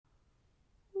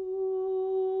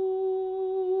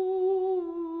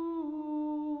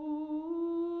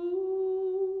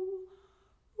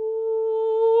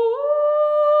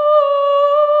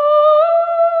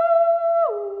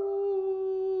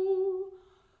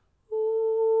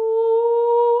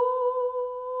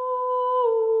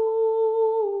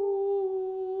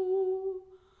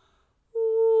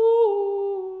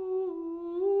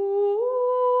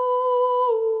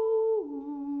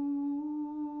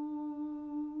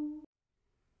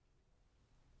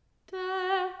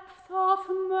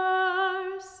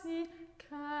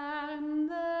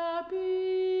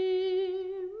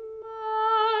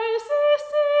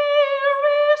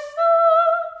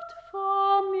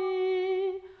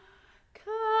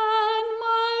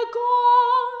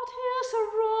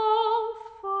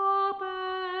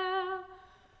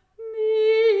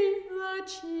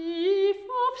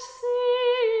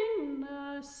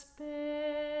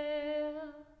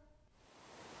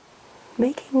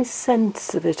making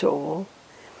sense of it all.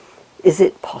 Is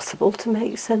it possible to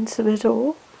make sense of it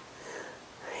all?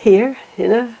 Here,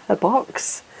 in a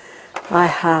box, I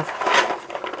have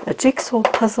a jigsaw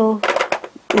puzzle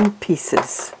in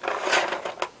pieces.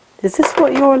 Is this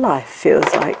what your life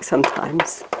feels like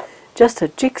sometimes? Just a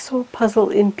jigsaw puzzle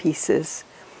in pieces.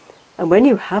 And when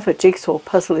you have a jigsaw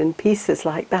puzzle in pieces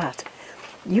like that,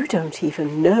 you don't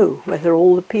even know whether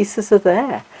all the pieces are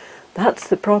there. That's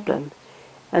the problem.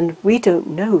 And we don't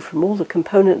know from all the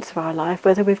components of our life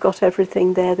whether we've got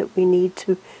everything there that we need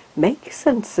to make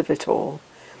sense of it all.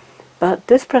 But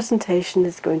this presentation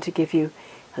is going to give you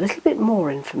a little bit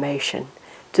more information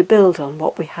to build on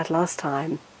what we had last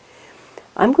time.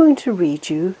 I'm going to read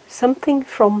you something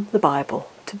from the Bible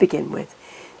to begin with,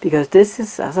 because this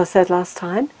is, as I said last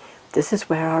time, this is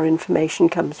where our information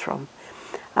comes from.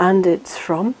 And it's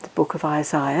from the book of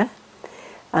Isaiah,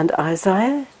 and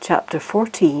Isaiah chapter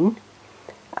 14,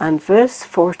 and verse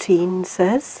 14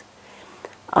 says,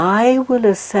 I will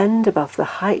ascend above the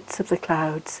heights of the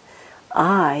clouds.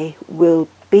 I will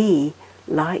be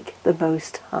like the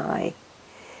Most High.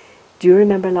 Do you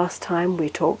remember last time we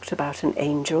talked about an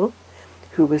angel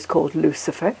who was called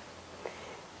Lucifer?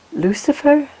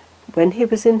 Lucifer, when he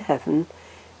was in heaven,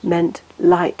 meant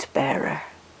light bearer.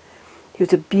 He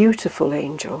was a beautiful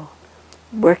angel,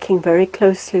 working very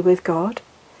closely with God,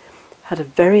 had a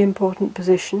very important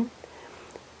position,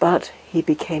 but he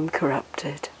became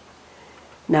corrupted.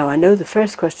 Now I know the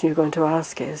first question you're going to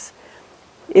ask is,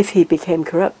 if he became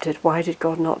corrupted, why did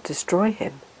God not destroy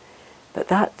him? But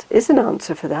that is an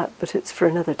answer for that, but it's for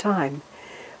another time.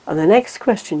 And the next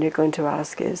question you're going to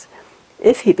ask is,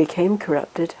 if he became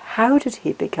corrupted, how did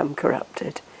he become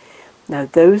corrupted? Now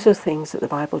those are things that the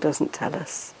Bible doesn't tell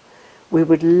us. We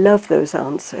would love those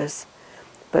answers,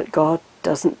 but God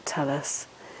doesn't tell us.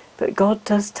 But God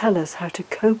does tell us how to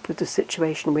cope with the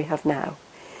situation we have now.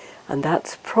 And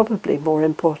that's probably more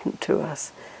important to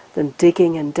us than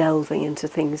digging and delving into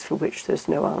things for which there's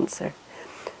no answer.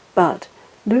 But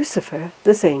Lucifer,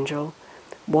 this angel,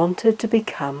 wanted to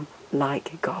become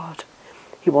like God.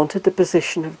 He wanted the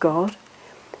position of God.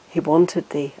 He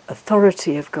wanted the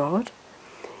authority of God.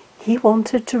 He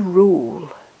wanted to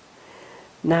rule.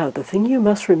 Now, the thing you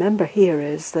must remember here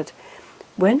is that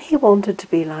when he wanted to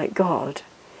be like God,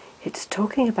 it's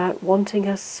talking about wanting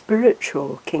a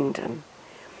spiritual kingdom,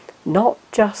 not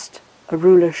just a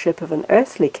rulership of an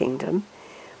earthly kingdom,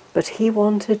 but he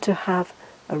wanted to have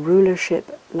a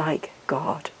rulership like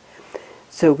God.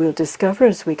 So we'll discover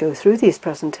as we go through these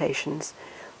presentations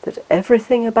that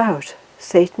everything about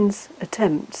Satan's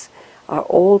attempts are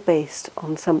all based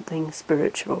on something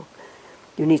spiritual.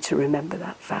 You need to remember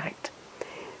that fact.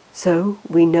 So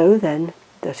we know then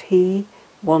that he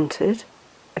wanted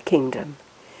a kingdom.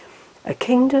 A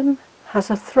kingdom has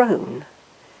a throne.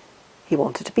 He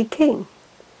wanted to be king.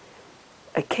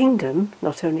 A kingdom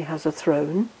not only has a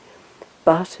throne,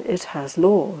 but it has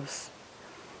laws.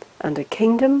 And a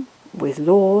kingdom with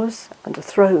laws and a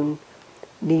throne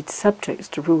needs subjects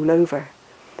to rule over.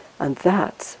 And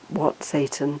that's what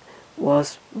Satan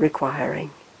was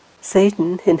requiring.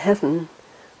 Satan in heaven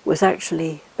was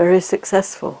actually very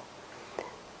successful.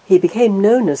 He became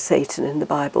known as Satan in the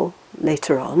Bible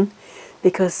later on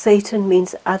because Satan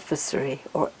means adversary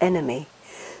or enemy.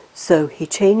 So he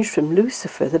changed from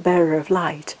Lucifer, the bearer of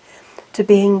light, to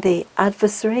being the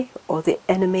adversary or the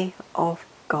enemy of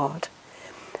God.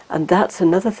 And that's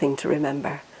another thing to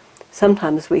remember.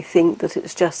 Sometimes we think that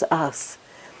it's just us,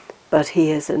 but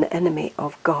he is an enemy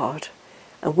of God.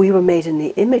 And we were made in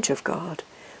the image of God,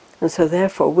 and so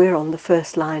therefore we're on the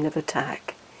first line of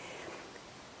attack.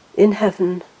 In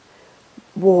heaven,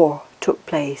 war took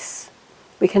place.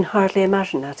 We can hardly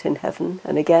imagine that in heaven,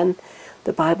 and again,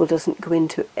 the Bible doesn't go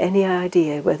into any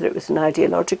idea whether it was an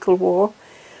ideological war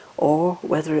or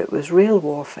whether it was real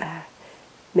warfare,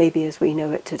 maybe as we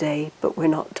know it today, but we're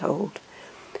not told.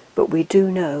 But we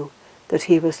do know that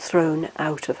he was thrown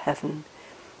out of heaven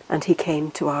and he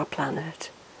came to our planet.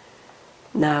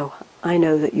 Now, I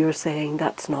know that you're saying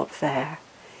that's not fair,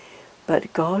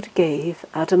 but God gave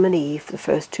Adam and Eve, the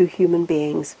first two human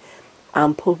beings,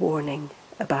 ample warning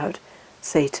about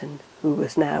Satan, who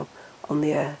was now on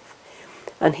the earth.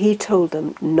 And he told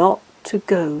them not to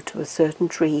go to a certain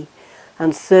tree,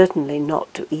 and certainly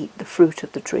not to eat the fruit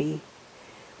of the tree.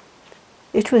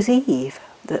 It was Eve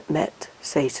that met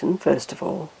Satan, first of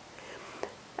all,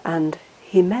 and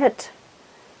he met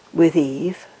with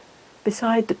Eve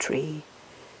beside the tree.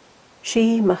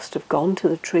 She must have gone to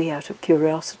the tree out of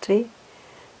curiosity.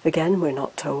 Again, we're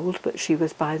not told, but she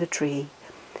was by the tree,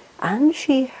 and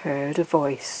she heard a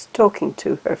voice talking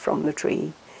to her from the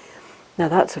tree. Now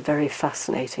that's a very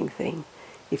fascinating thing.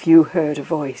 if you heard a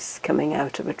voice coming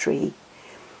out of a tree.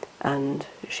 And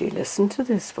she listened to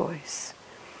this voice,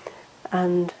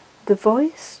 and the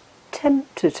voice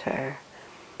tempted her.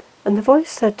 And the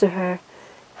voice said to her,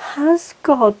 has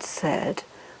God said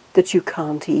that you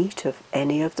can't eat of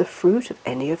any of the fruit of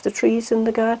any of the trees in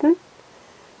the garden?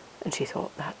 And she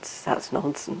thought, that's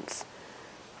nonsense.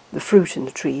 The fruit in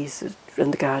the trees in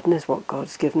the garden is what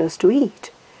God's given us to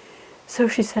eat. So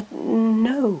she said,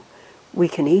 no, we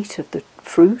can eat of the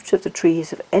fruit of the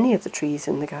trees, of any of the trees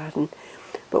in the garden,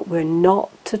 but we're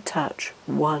not to touch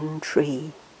one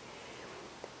tree.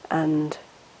 And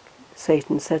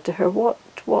Satan said to her, what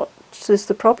is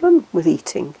the problem with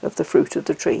eating of the fruit of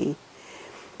the tree?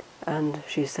 And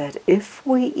she said, if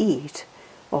we eat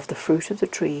of the fruit of the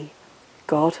tree,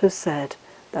 God has said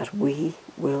that we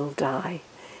will die.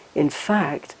 In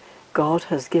fact, God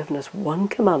has given us one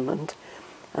commandment,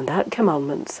 and that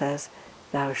commandment says,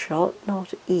 thou shalt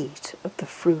not eat of the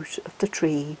fruit of the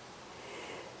tree.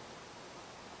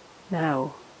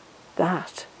 Now,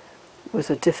 that was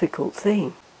a difficult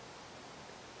thing.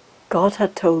 God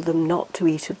had told them not to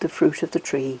eat of the fruit of the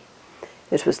tree.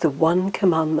 It was the one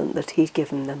commandment that he'd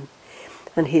given them.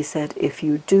 And he said, if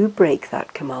you do break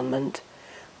that commandment,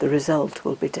 the result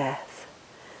will be death.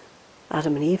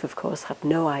 Adam and Eve, of course, had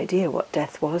no idea what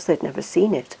death was. They'd never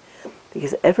seen it,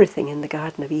 because everything in the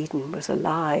Garden of Eden was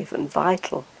alive and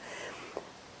vital.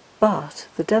 But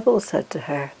the devil said to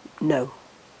her, no,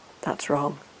 that's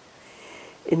wrong.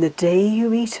 In the day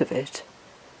you eat of it,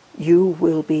 you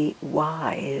will be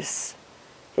wise.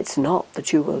 It's not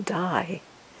that you will die.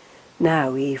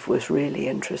 Now Eve was really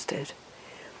interested,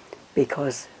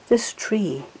 because this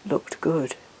tree looked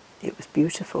good. It was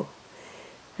beautiful.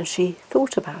 And she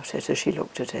thought about it as she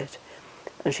looked at it.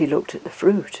 And she looked at the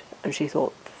fruit, and she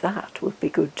thought that would be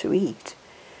good to eat.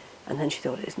 And then she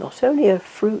thought, it's not only a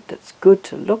fruit that's good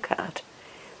to look at,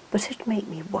 but it'd make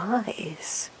me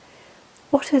wise.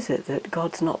 What is it that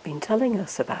God's not been telling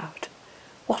us about?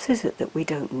 What is it that we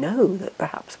don't know that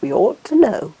perhaps we ought to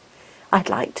know? I'd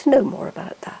like to know more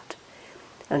about that.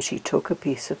 And she took a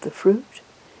piece of the fruit.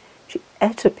 She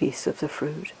ate a piece of the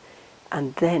fruit.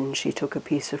 And then she took a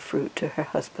piece of fruit to her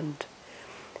husband.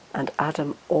 And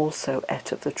Adam also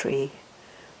ate of the tree.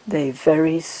 They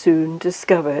very soon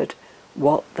discovered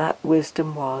what that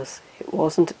wisdom was. It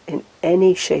wasn't in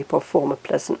any shape or form a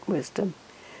pleasant wisdom.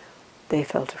 They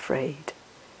felt afraid.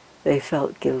 They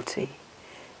felt guilty.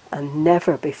 And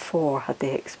never before had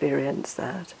they experienced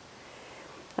that.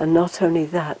 And not only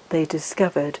that, they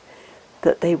discovered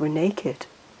that they were naked.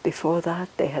 Before that,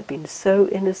 they had been so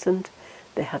innocent,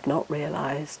 they had not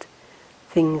realized.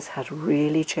 Things had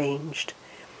really changed.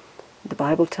 The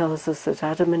Bible tells us that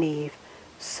Adam and Eve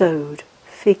sewed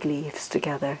fig leaves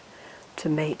together to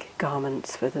make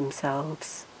garments for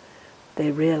themselves.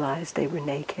 They realized they were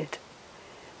naked.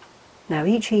 Now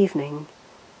each evening,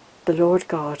 the Lord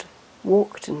God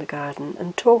walked in the garden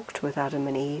and talked with Adam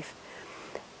and Eve,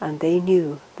 and they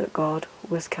knew that God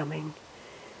was coming,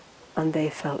 and they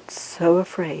felt so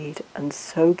afraid and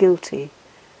so guilty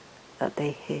that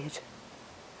they hid.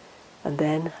 And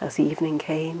then as evening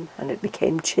came and it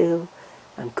became chill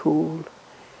and cool,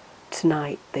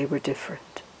 tonight they were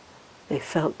different. They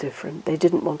felt different. They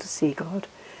didn't want to see God.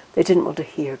 They didn't want to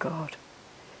hear God.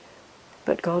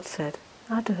 But God said,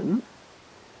 Adam,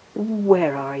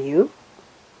 where are you?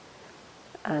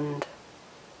 And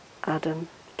Adam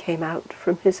came out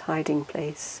from his hiding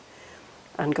place,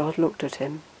 and God looked at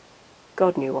him.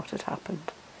 God knew what had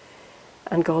happened.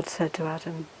 And God said to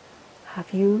Adam,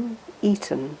 have you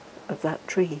eaten of that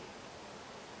tree?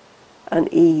 And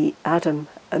Adam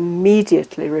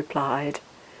immediately replied,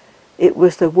 it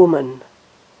was the woman.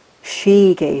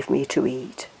 She gave me to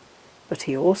eat. But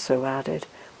he also added,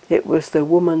 it was the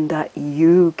woman that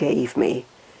you gave me.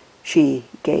 She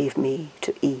gave me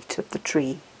to eat of the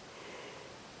tree.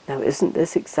 Now, isn't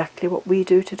this exactly what we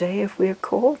do today if we are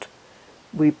caught?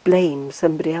 We blame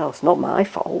somebody else. Not my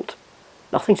fault.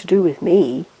 Nothing to do with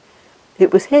me.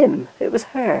 It was him. It was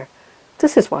her.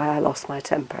 This is why I lost my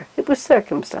temper. It was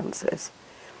circumstances.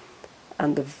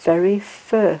 And the very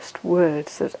first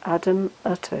words that Adam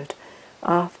uttered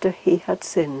after he had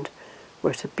sinned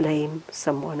were to blame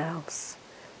someone else.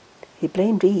 He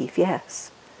blamed Eve, yes.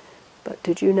 But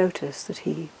did you notice that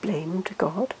he blamed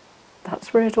God?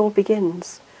 That's where it all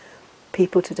begins.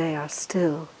 People today are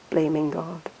still blaming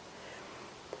God.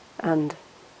 And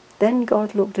then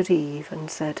God looked at Eve and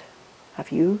said,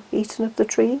 have you eaten of the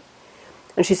tree?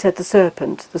 And she said, the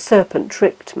serpent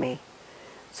tricked me.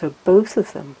 So both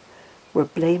of them were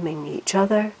blaming each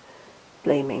other,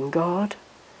 blaming God,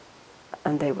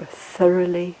 and they were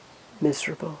thoroughly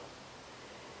miserable.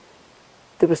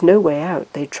 There was no way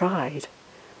out. They tried.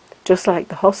 Just like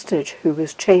the hostage who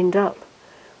was chained up,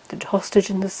 the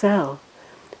hostage in the cell,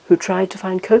 who tried to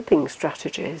find coping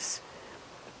strategies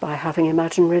by having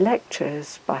imaginary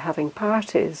lectures, by having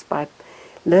parties, by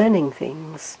learning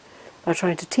things, by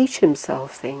trying to teach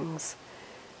himself things.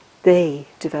 They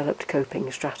developed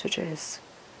coping strategies.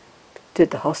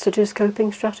 Did the hostage's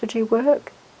coping strategy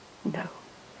work? No.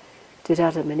 Did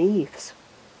Adam and Eve's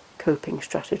coping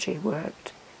strategy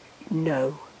work?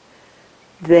 No.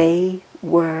 They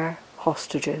were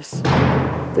hostages.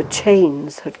 The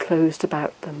chains had closed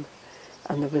about them,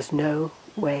 and there was no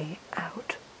way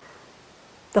out.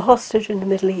 The hostage in the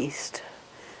Middle East,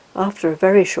 after a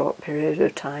very short period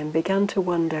of time, began to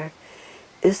wonder,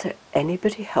 is there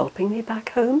anybody helping me back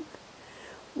home?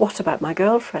 What about my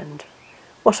girlfriend?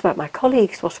 What about my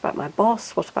colleagues? What about my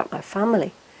boss? What about my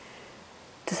family?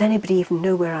 Does anybody even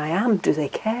know where I am? Do they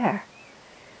care?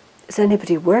 Is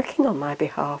anybody working on my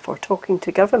behalf or talking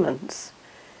to governments?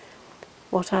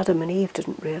 What Adam and Eve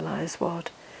didn't realise was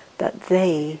that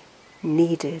they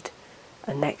needed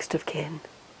a next of kin,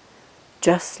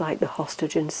 just like the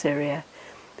hostage in Syria,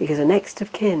 because a next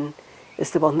of kin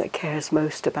is the one that cares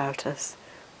most about us,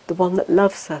 the one that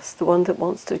loves us, the one that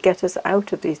wants to get us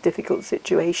out of these difficult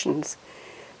situations.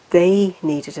 They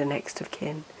needed a next of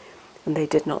kin, and they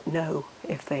did not know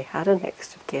if they had a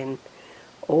next of kin.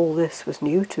 All this was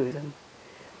new to them.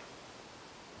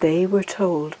 They were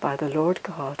told by the Lord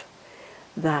God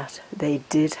that they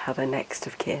did have a next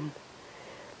of kin.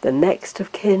 The next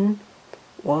of kin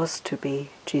was to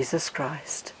be Jesus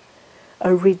Christ,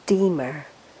 a Redeemer,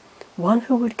 one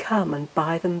who would come and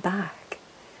buy them back.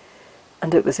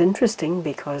 And it was interesting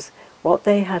because what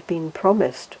they had been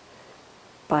promised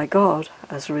by God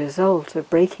as a result of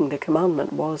breaking the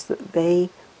commandment was that they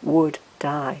would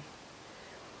die.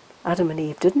 Adam and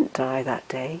Eve didn't die that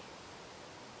day,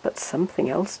 but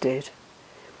something else did,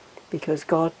 because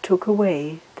God took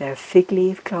away their fig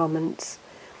leaf garments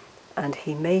and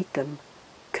he made them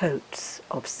coats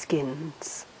of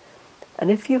skins.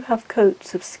 And if you have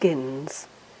coats of skins,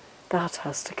 that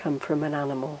has to come from an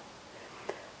animal.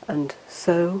 And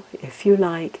so, if you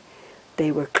like,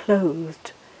 they were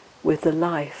clothed with the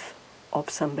life of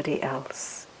somebody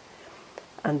else.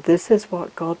 And this is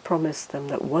what God promised them,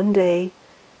 that one day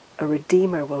a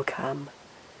Redeemer will come.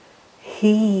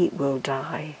 He will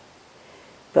die.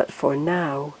 But for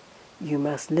now, you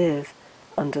must live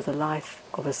under the life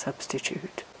of a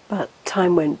substitute. But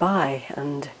time went by,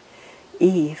 and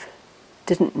Eve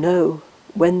didn't know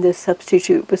when this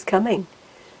substitute was coming,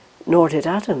 nor did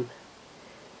Adam.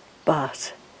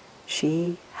 But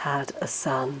she had a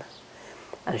son,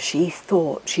 and she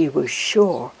thought, she was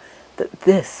sure, that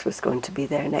this was going to be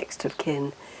their next of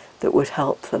kin that would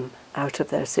help them out of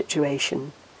their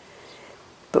situation.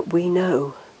 But we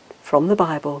know from the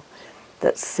Bible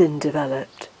that sin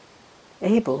developed.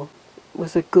 Abel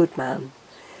was a good man.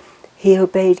 He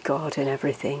obeyed God in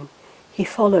everything. He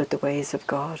followed the ways of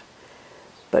God.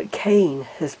 But Cain,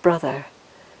 his brother,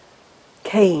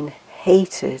 Cain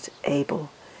hated Abel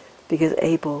because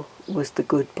Abel was the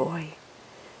good boy.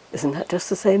 Isn't that just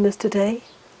the same as today?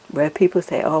 Where people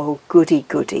say, oh, goody,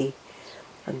 goody.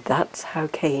 And that's how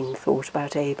Cain thought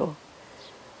about Abel.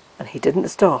 And he didn't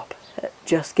stop at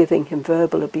just giving him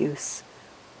verbal abuse.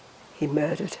 He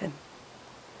murdered him.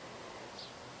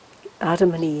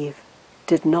 Adam and Eve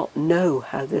did not know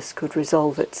how this could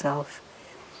resolve itself.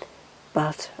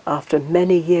 But after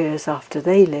many years after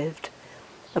they lived,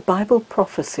 a Bible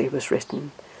prophecy was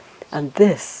written. And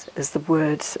this is the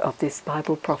words of this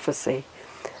Bible prophecy.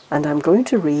 And I'm going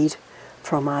to read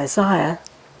from Isaiah.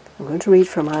 I'm going to read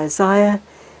from Isaiah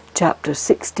chapter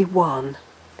 61.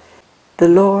 The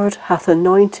Lord hath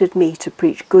anointed me to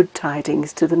preach good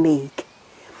tidings to the meek.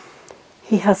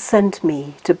 He hath sent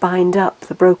me to bind up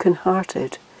the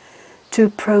brokenhearted, to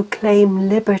proclaim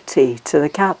liberty to the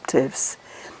captives,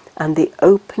 and the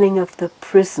opening of the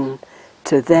prison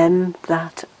to them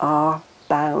that are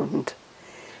bound.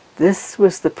 This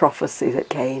was the prophecy that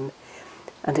came,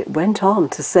 and it went on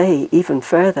to say even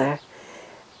further,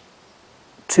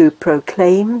 to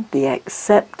proclaim the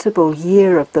acceptable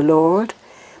year of the Lord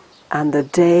and the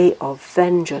day of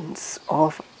vengeance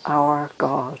of our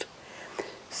God.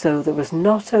 So there was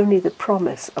not only the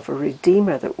promise of a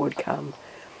Redeemer that would come,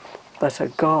 but a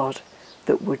God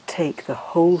that would take the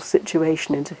whole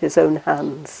situation into his own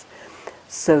hands,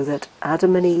 so that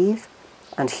Adam and Eve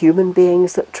and human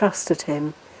beings that trusted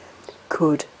him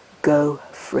could go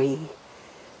free.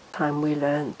 Time we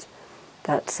learnt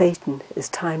that Satan is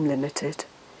time limited,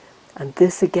 and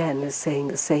this again is saying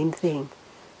the same thing.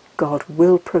 God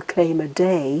will proclaim a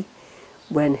day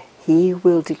when he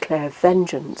will declare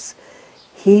vengeance.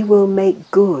 He will make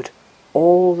good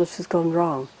all that has gone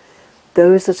wrong.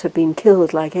 Those that have been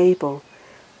killed like Abel,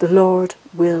 the Lord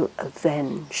will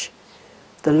avenge.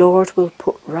 The Lord will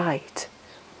put right.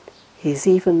 He's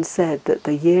even said that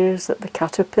the years that the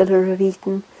caterpillar have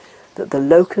eaten, that the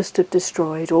locust have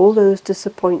destroyed, all those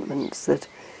disappointments that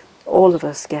all of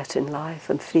us get in life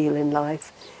and feel in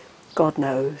life, God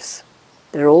knows.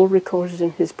 They're all recorded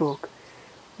in his book.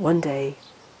 One day,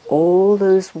 all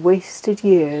those wasted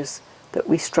years that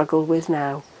we struggle with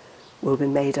now will be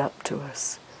made up to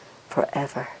us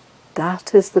forever.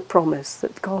 That is the promise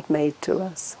that God made to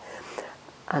us.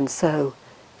 And so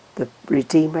the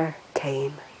Redeemer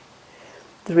came.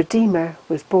 The Redeemer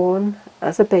was born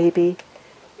as a baby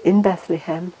in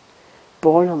Bethlehem,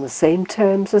 born on the same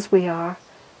terms as we are,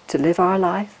 to live our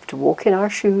life, to walk in our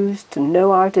shoes, to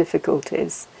know our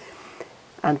difficulties.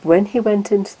 And when he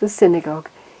went into the synagogue,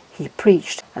 he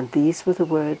preached, and these were the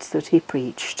words that he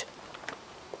preached.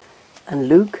 And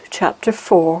Luke chapter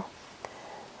 4,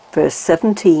 verse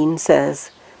 17 says,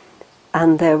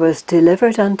 "And there was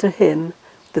delivered unto him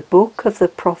the book of the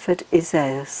prophet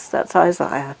Isaiah." That's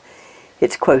Isaiah.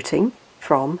 It's quoting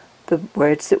from the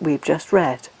words that we've just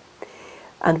read.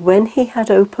 "And when he had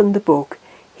opened the book,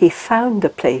 he found the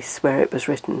place where it was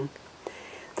written,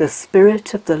 The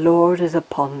Spirit of the Lord is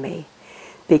upon me,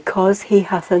 because he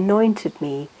hath anointed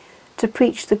me to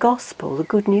preach the gospel, the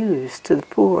good news, to the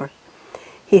poor.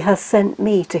 He hath sent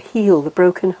me to heal the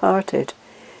brokenhearted,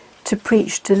 to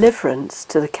preach deliverance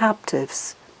to the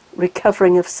captives,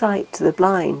 recovering of sight to the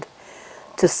blind,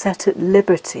 to set at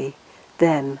liberty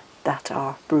them that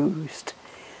are bruised."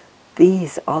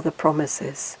 These are the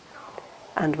promises.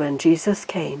 And when Jesus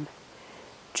came,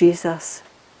 Jesus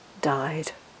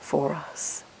died for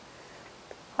us.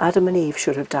 Adam and Eve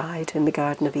should have died in the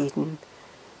Garden of Eden.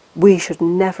 We should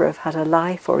never have had a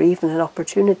life or even an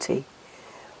opportunity.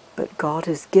 But God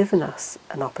has given us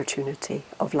an opportunity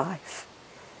of life.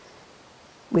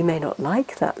 We may not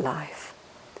like that life,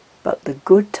 but the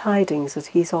good tidings that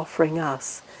he's offering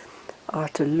us are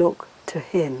to look to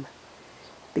him.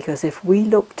 Because if we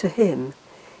look to him,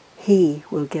 he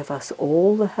will give us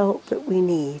all the help that we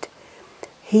need.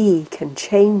 He can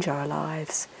change our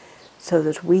lives so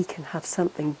that we can have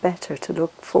something better to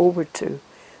look forward to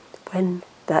when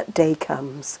that day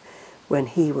comes, when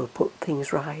he will put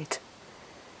things right.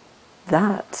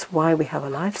 That's why we have a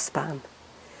lifespan.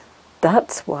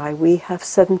 That's why we have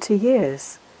 70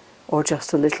 years, or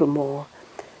just a little more,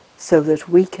 so that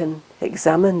we can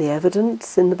examine the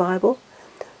evidence in the Bible,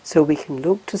 so we can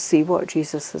look to see what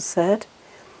Jesus has said.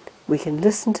 We can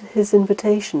listen to his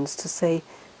invitations to say,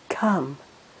 come.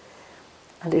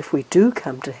 And if we do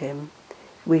come to him,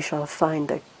 we shall find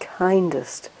the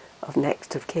kindest of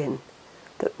next of kin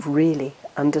that really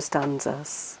understands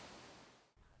us.